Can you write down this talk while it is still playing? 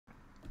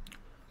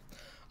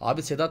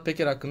Abi Sedat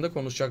Peker hakkında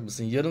konuşacak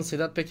mısın? Yarın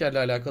Sedat Peker'le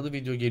alakalı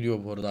video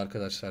geliyor bu arada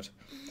arkadaşlar.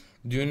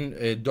 Dün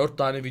 4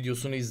 tane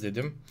videosunu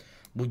izledim.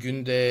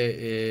 Bugün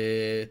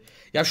de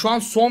ya şu an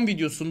son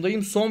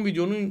videosundayım.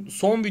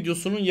 Son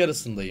videosunun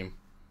yarısındayım.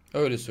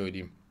 Öyle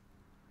söyleyeyim.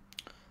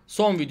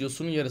 Son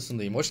videosunun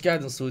yarısındayım. Hoş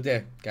geldin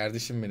Sude,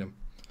 kardeşim benim.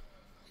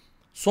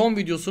 Son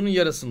videosunun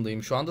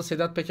yarısındayım. Şu anda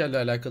Sedat Peker'le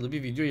alakalı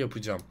bir video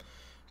yapacağım.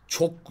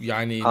 Çok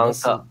yani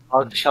nasıl. Kanka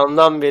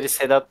akşamdan beri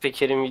Sedat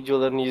Peker'in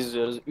videolarını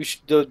izliyoruz.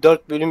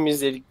 4 bölüm mü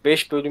izledik?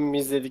 5 bölüm mü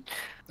izledik?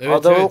 Evet,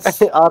 Adamın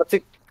evet.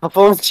 artık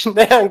kafamın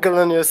içinde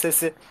yankılanıyor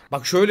sesi.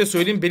 Bak şöyle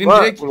söyleyeyim, benim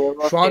Ama direkt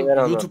inanılmaz şu an şeyler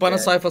YouTube anlattı ana yani.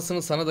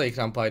 sayfasını sana da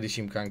ekran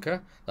paylaşayım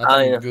kanka. Zaten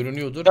Aynen.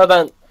 görünüyordur. Ya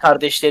ben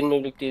kardeşlerimle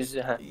birlikte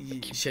izliyorum. Ha,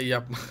 bakayım. Şey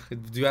yapma,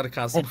 duyar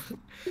kasma.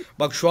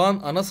 Bak şu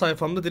an ana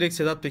sayfamda direkt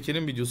Sedat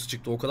Peker'in videosu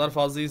çıktı. O kadar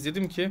fazla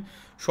izledim ki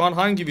şu an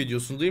hangi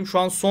videosundayım? Şu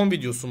an son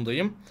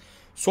videosundayım.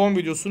 Son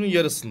videosunun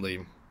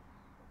yarısındayım.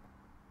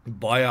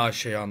 Bayağı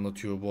şey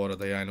anlatıyor bu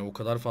arada, yani o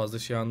kadar fazla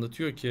şey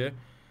anlatıyor ki.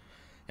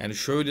 Yani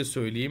şöyle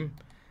söyleyeyim.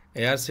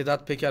 Eğer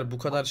Sedat Peker bu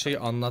kadar şey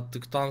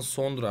anlattıktan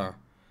sonra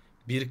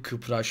bir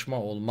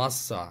kıpraşma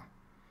olmazsa,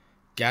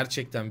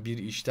 gerçekten bir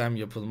işlem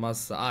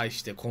yapılmazsa,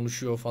 işte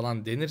konuşuyor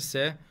falan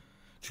denirse,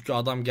 çünkü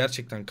adam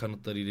gerçekten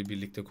kanıtlarıyla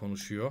birlikte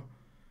konuşuyor.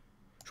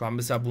 Şu an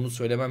mesela bunu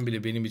söylemem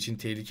bile benim için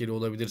tehlikeli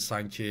olabilir,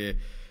 sanki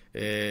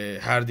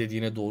her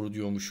dediğine doğru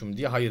diyormuşum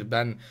diye. Hayır,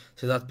 ben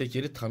Sedat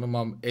Peker'i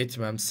tanımam,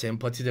 etmem,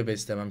 sempati de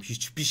beslemem,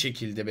 hiçbir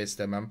şekilde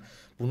beslemem.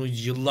 Bunu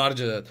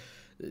yıllarca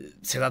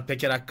Sedat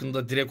Peker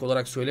hakkında direkt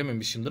olarak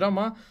söylememişimdir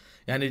ama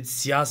yani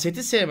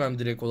siyaseti sevmem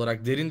direkt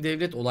olarak, derin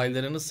devlet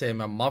olaylarını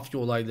sevmem, mafya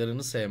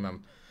olaylarını sevmem.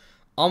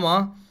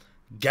 Ama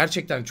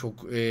gerçekten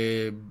çok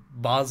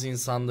bazı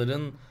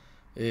insanların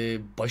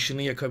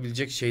başını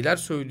yakabilecek şeyler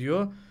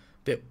söylüyor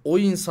ve o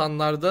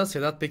insanlarda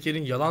Sedat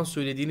Peker'in yalan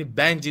söylediğini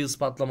bence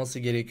ispatlaması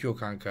gerekiyor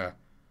kanka.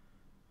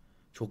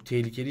 Çok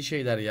tehlikeli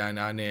şeyler yani,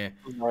 hani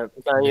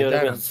Ben yorum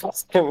neden? yapmak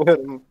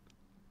istemiyorum.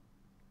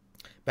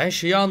 Ben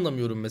şeyi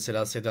anlamıyorum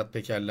mesela Sedat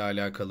Peker'le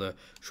alakalı.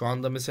 Şu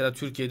anda mesela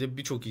Türkiye'de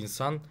birçok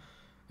insan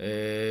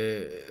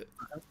eee,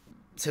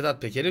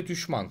 Sedat Peker'e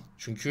düşman.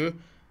 Çünkü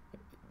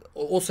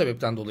o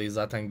sebepten dolayı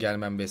zaten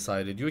gelmem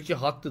vesaire diyor ki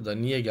haklı da,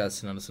 niye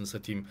gelsin anasını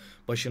satayım,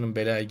 başının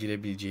belaya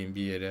girebileceğim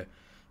bir yere.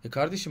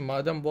 Kardeşim,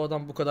 madem bu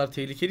adam bu kadar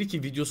tehlikeli,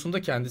 ki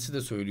videosunda kendisi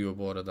de söylüyor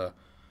bu arada.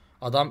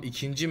 Adam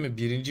ikinci mi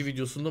birinci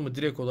videosunda mı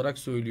direkt olarak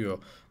söylüyor.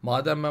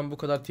 Madem ben bu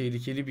kadar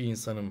tehlikeli bir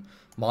insanım,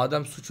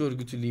 madem suç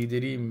örgütü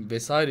lideriyim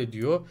vesaire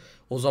diyor,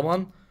 o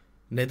zaman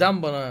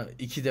neden bana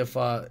 2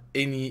 defa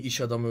en iyi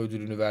iş adamı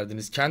ödülünü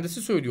verdiniz?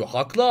 Kendisi söylüyor.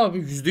 Haklı abi,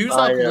 %100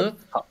 Aynen. haklı.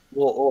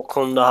 O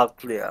konuda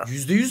haklı ya.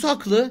 %100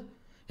 haklı.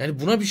 Yani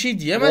buna bir şey Ve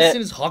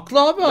diyemezsiniz.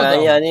 Haklı abi ben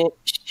adam. yani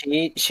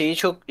şeyi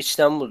çok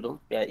içten buldum.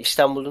 Yani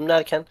içten buldum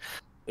derken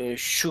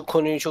şu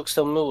konuyu çok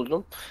samimi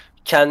buldum.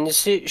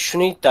 Kendisi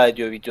şunu iddia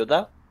ediyor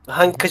videoda. Hı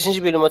Hangi hı.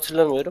 kaçıncı bölüm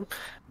hatırlamıyorum.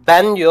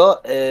 Ben diyor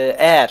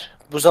eğer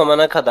bu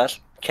zamana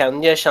kadar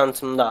kendi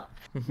yaşantımda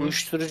Hı hı.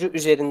 uyuşturucu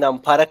üzerinden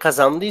para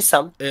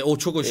kazandıysam O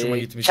çok hoşuma e,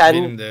 gitmişti kendi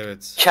benim de,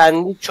 evet.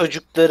 kendi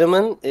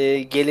çocuklarımın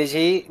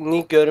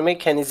geleceğini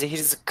görmek hani zehir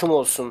zıkkım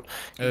olsun,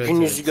 Evet,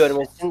 gün yüzü evet.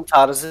 görmesin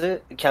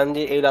tarzı kendi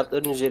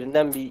evlatların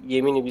üzerinden bir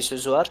yemini bir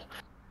sözü var.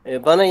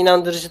 Bana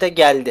inandırıcı da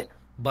geldi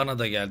Bana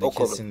da geldi o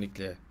konu.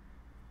 kesinlikle.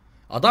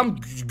 Adam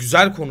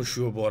güzel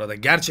konuşuyor bu arada.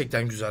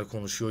 Gerçekten güzel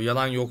konuşuyor.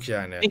 Yalan yok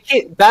yani.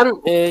 Peki ben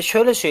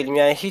şöyle söyleyeyim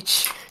yani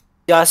hiç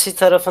siyasi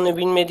tarafını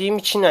bilmediğim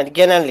için hani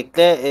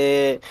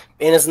genellikle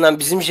en azından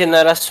bizim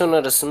jenerasyon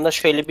arasında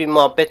şöyle bir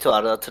muhabbet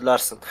vardı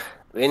hatırlarsın.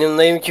 Benim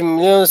dayım kim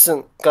biliyor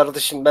musun?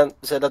 Kardeşim ben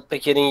Sedat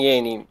Peker'in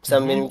yeğeniyim. Hı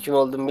Sen hı. benim kim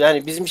olduğumu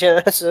yani bizim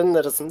jenerasyonun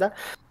arasında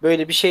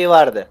böyle bir şey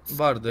vardı.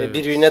 Vardı, evet.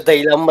 Birbirine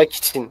dayılanmak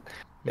için.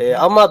 Hı hı.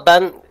 Ama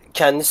ben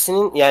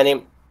kendisinin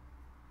yani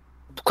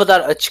bu kadar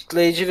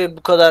açıklayıcı ve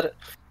bu kadar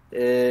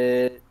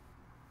e,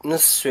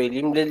 nasıl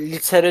söyleyeyim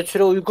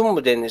literatüre uygun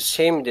mu denir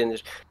şey mi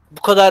denir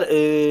bu kadar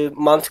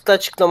mantıklı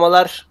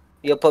açıklamalar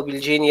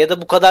yapabileceğini ya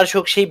da bu kadar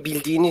çok şey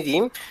bildiğini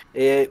diyeyim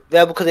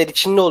veya bu kadar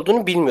içinde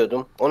olduğunu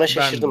bilmiyordum. Ona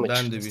şaşırdım Ben de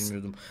açıkçası.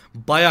 bilmiyordum.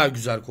 Baya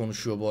güzel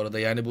konuşuyor bu arada.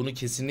 Yani bunu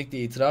kesinlikle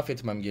itiraf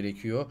etmem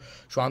gerekiyor.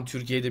 Şu an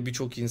Türkiye'de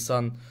birçok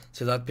insan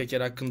Sedat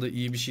Peker hakkında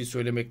iyi bir şey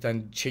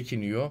söylemekten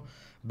çekiniyor.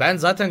 Ben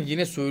zaten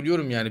yine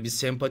söylüyorum, yani bir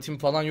sempatim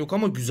falan yok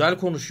ama güzel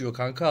konuşuyor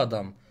kanka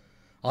adam.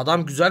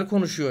 Adam güzel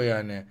konuşuyor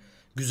yani.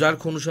 Güzel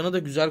konuşana da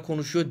güzel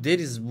konuşuyor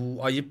deriz.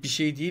 Bu ayıp bir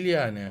şey değil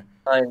yani.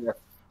 Aynen.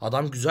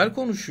 Adam güzel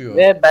konuşuyor.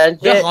 Ve Ve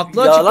bence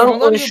haklı yalan açıklamalar yapıyor.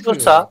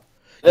 konuşuyorsa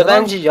ve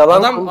Yalan bence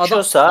yalan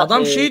konuşuyorsa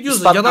adam şey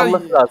diyorsa yalan,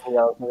 ispatlanması lazım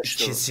yalan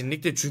konuştuğunu.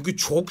 kesinlikle, çünkü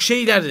çok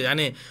şeyler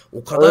yani, o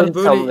Ağır kadar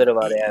böyle ithamları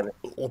var yani.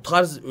 o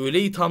tarz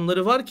öyle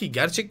ithamları var ki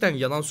gerçekten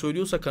yalan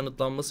söylüyorsa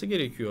kanıtlanması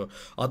gerekiyor.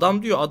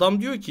 Adam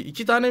diyor ki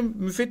 2 tane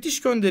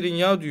müfettiş gönderin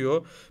ya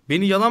diyor.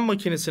 Beni yalan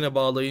makinesine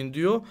bağlayın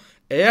diyor.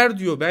 Eğer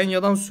diyor ben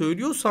yalan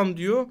söylüyorsam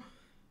diyor,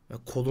 ya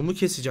kolumu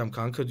keseceğim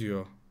kanka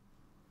diyor.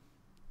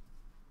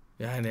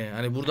 Yani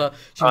hani burada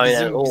şimdi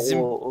Aynen bizim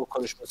o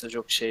konuşması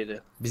çok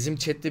şeydi. bizim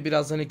chatte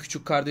biraz hani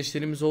küçük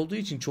kardeşlerimiz olduğu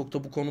için çok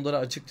da bu konulara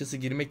açıkçası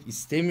girmek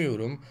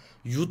istemiyorum.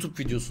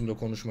 YouTube videosunda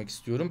konuşmak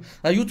istiyorum.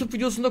 Ha, YouTube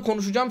videosunda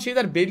konuşacağım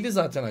şeyler belli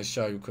zaten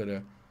aşağı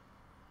yukarı.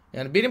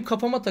 Yani benim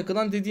kafama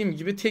takılan dediğim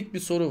gibi tek bir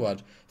soru var.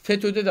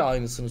 FETÖ'de de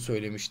aynısını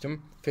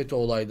söylemiştim. FETÖ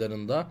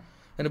olaylarında.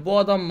 Hani bu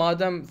adam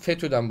madem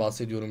FETÖ'den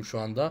bahsediyorum şu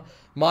anda.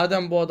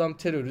 Madem bu adam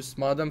terörist,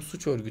 madem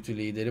suç örgütü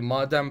lideri,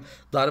 madem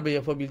darbe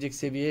yapabilecek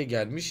seviyeye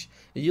gelmiş.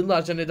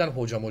 Yıllarca neden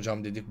hocam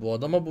hocam dedik bu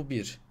adama, bu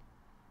bir.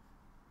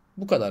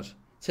 Bu kadar.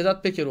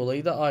 Sedat Peker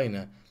olayı da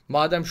aynı.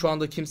 Madem şu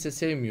anda kimse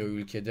sevmiyor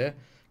ülkede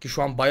ki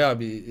şu an bayağı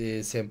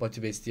bir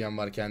sempati besleyen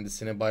var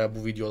kendisine. Bayağı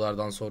bu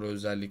videolardan sonra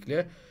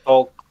özellikle.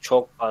 Çok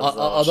çok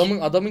fazla var.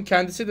 Adamın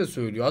kendisi de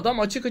söylüyor. Adam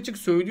açık açık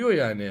söylüyor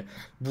yani.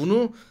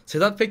 Bunu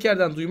Sedat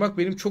Peker'den duymak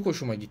benim çok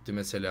hoşuma gitti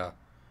mesela.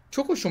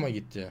 Çok hoşuma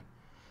gitti.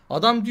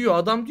 Adam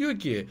diyor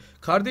ki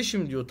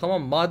kardeşim diyor,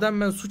 tamam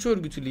madem ben suç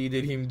örgütü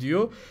lideriyim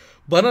diyor.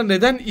 Bana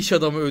neden iş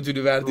adamı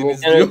ödülü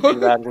verdiniz Neden diyor.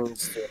 ödül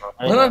verdiniz diyor.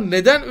 Bana Aynen.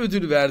 neden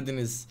ödül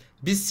verdiniz?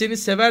 Biz seni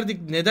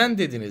severdik, neden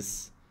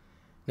dediniz?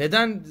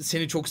 Neden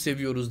seni çok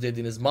seviyoruz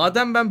dediniz?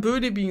 Madem ben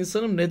böyle bir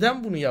insanım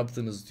neden bunu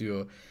yaptınız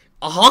diyor.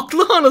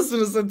 Haklı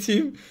anasını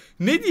satayım.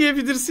 Ne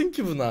diyebilirsin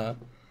ki buna?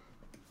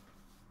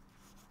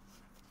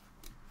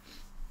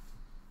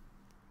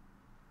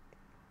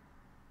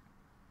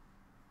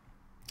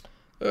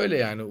 Öyle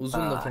yani, uzun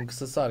Aa, lafın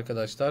kısası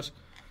arkadaşlar.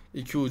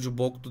 İki ucu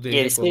boklu değnek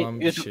gerisi olan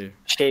bir YouTube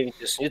şey.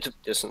 videosu, YouTube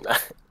videosunda.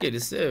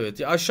 Gerisi evet.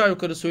 Ya aşağı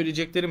yukarı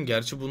söyleyeceklerim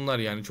gerçi bunlar,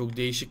 yani çok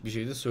değişik bir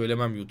şey de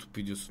söylemem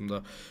YouTube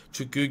videosunda.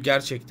 Çünkü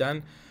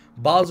gerçekten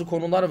bazı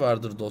konular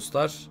vardır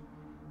dostlar.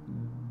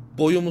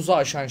 Boyumuzu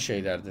aşan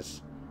şeylerdir.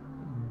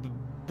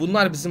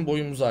 Bunlar bizim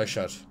boyumuzu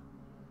aşar.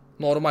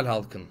 Normal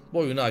halkın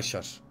boyunu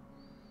aşar.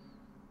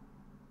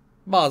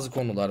 Bazı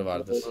konular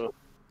vardır. Doğru.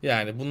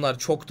 Yani bunlar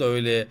çok da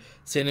öyle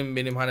senin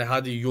benim hani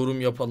hadi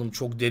yorum yapalım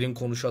çok derin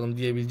konuşalım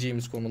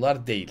diyebileceğimiz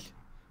konular değil.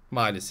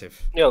 Maalesef.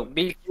 Yok,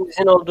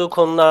 bilgimizin olduğu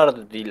konular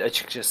da değil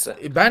açıkçası.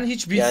 Ben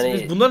hiç biz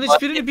Yani bunların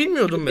hiçbirini bahsettiği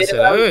bilmiyordum şeyleri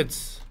mesela. ben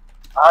Evet.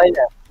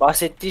 aynen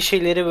bahsettiği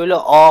şeyleri böyle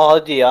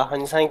hadi ya,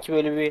 hani sanki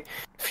böyle bir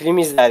film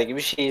izler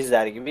gibi, şey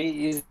izler gibi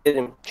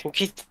izledim.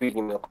 Çünkü hiç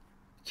bilgim yok.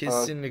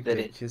 Kesinlikle,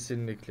 Sanatları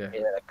kesinlikle.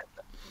 şeyler hakkında.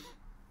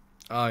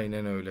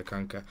 Aynen öyle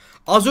kanka.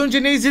 Az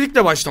önce ne izledik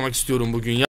de başlamak istiyorum bugün ya.